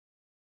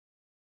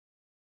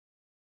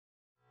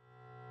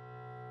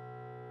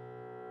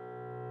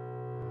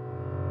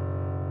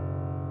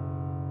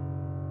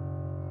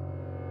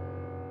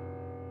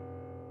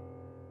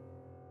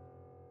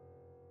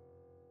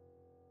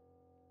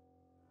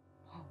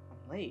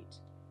late.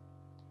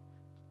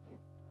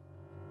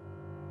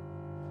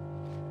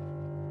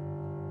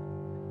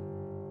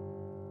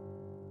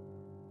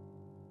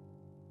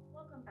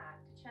 Welcome back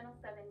to Channel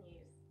 7 News.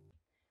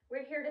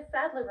 We're here to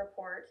sadly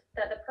report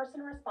that the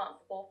person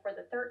responsible for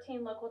the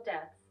 13 local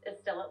deaths is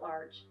still at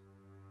large.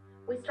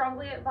 We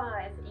strongly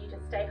advise you to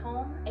stay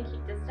home and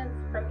keep distance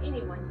from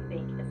anyone you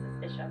think is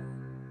suspicious.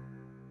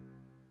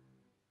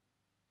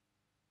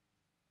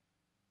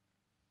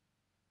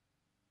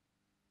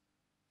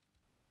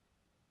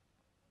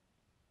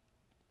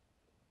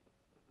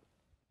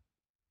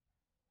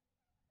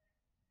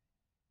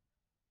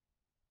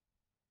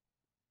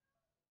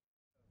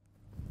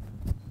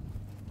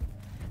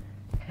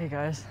 Hey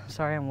guys,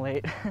 sorry I'm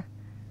late.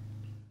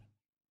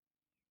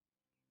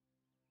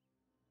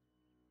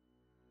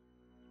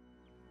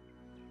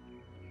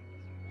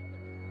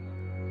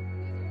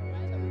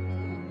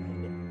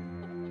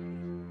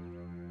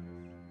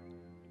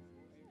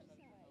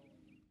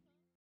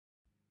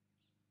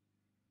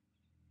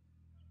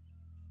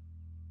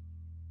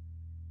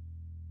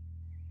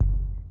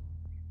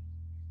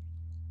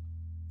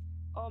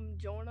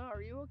 Jonah,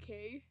 are you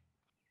okay?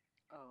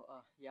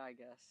 Yeah, I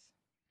guess.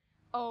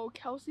 Oh,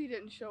 Kelsey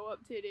didn't show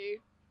up today.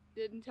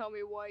 Didn't tell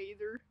me why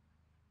either.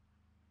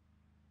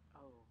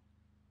 Oh.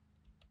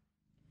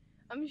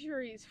 I'm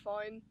sure he's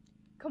fine.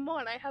 Come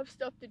on, I have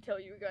stuff to tell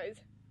you guys.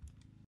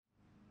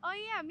 Oh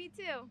yeah, me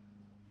too.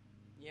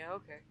 Yeah,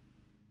 okay.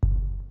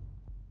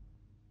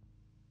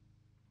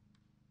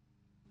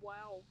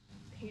 Wow,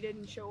 he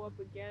didn't show up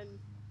again.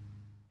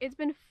 It's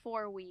been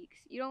 4 weeks.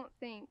 You don't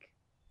think?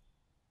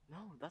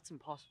 No, that's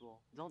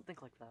impossible. Don't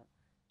think like that.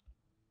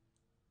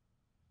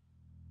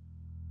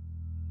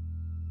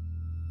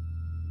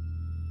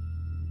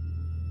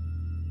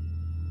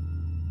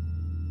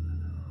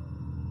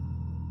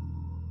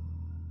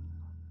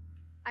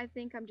 I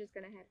think I'm just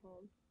gonna head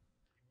home.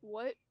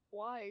 What?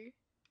 Why?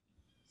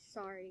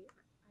 Sorry,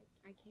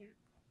 I can't.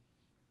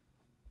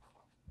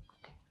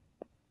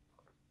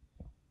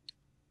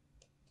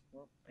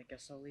 Well, I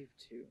guess I'll leave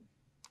too.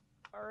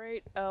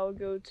 Alright, I'll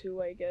go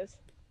too, I guess.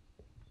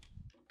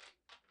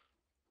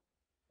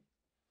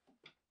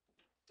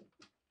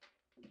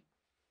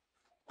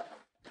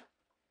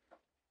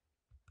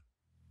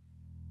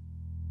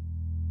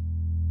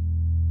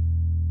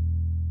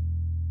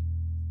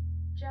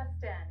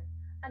 Just in,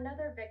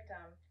 another victim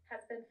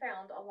has been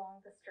found along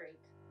the street.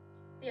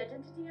 The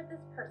identity of this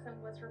person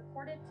was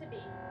reported to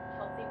be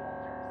Kelsey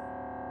Walters.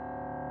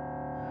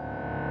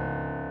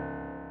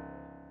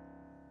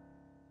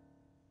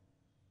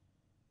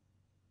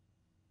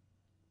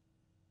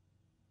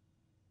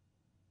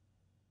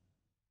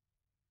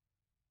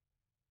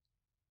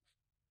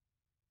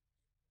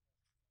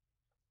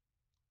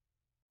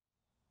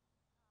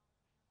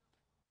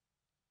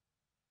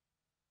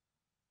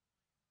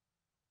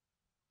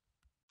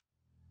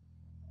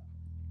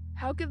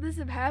 How could this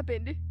have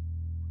happened? You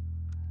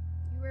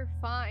were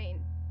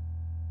fine.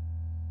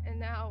 And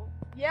now...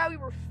 Yeah, we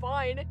were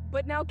fine,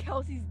 but now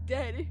Kelsey's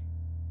dead.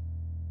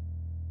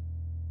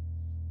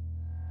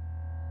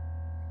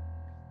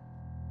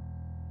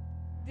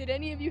 Did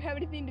any of you have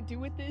anything to do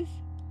with this?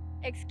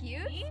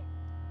 Excuse? Me?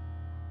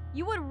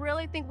 You would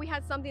really think we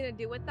had something to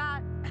do with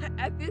that?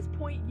 At this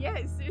point,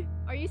 yes.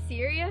 Are you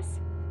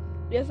serious?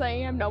 Yes, I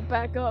am. Now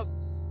back up.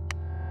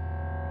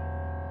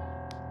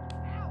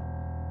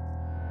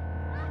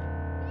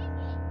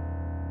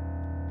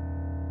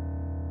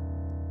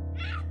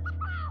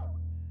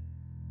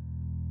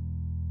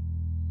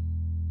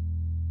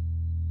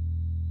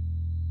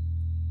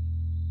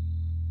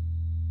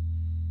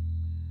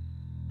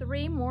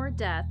 Three more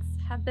deaths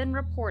have been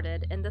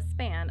reported in the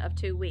span of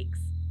 2 weeks.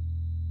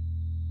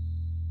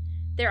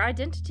 Their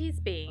identities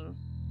being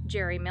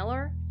Jerry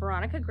Miller,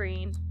 Veronica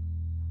Green,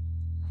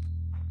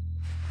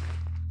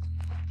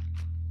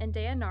 and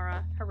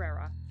Dayanara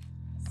Herrera.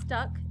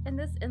 Stuck in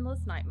this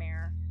endless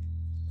nightmare.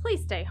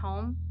 Please stay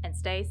home and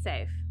stay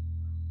safe.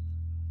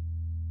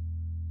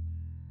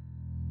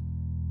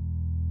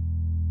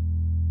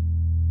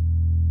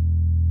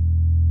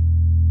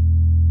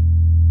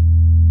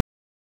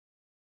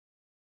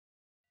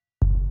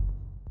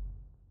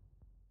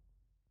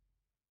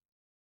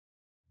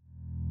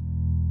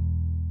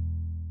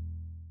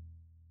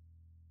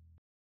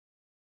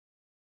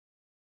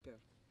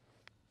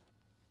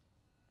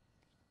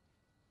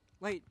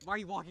 Wait, why are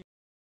you walking?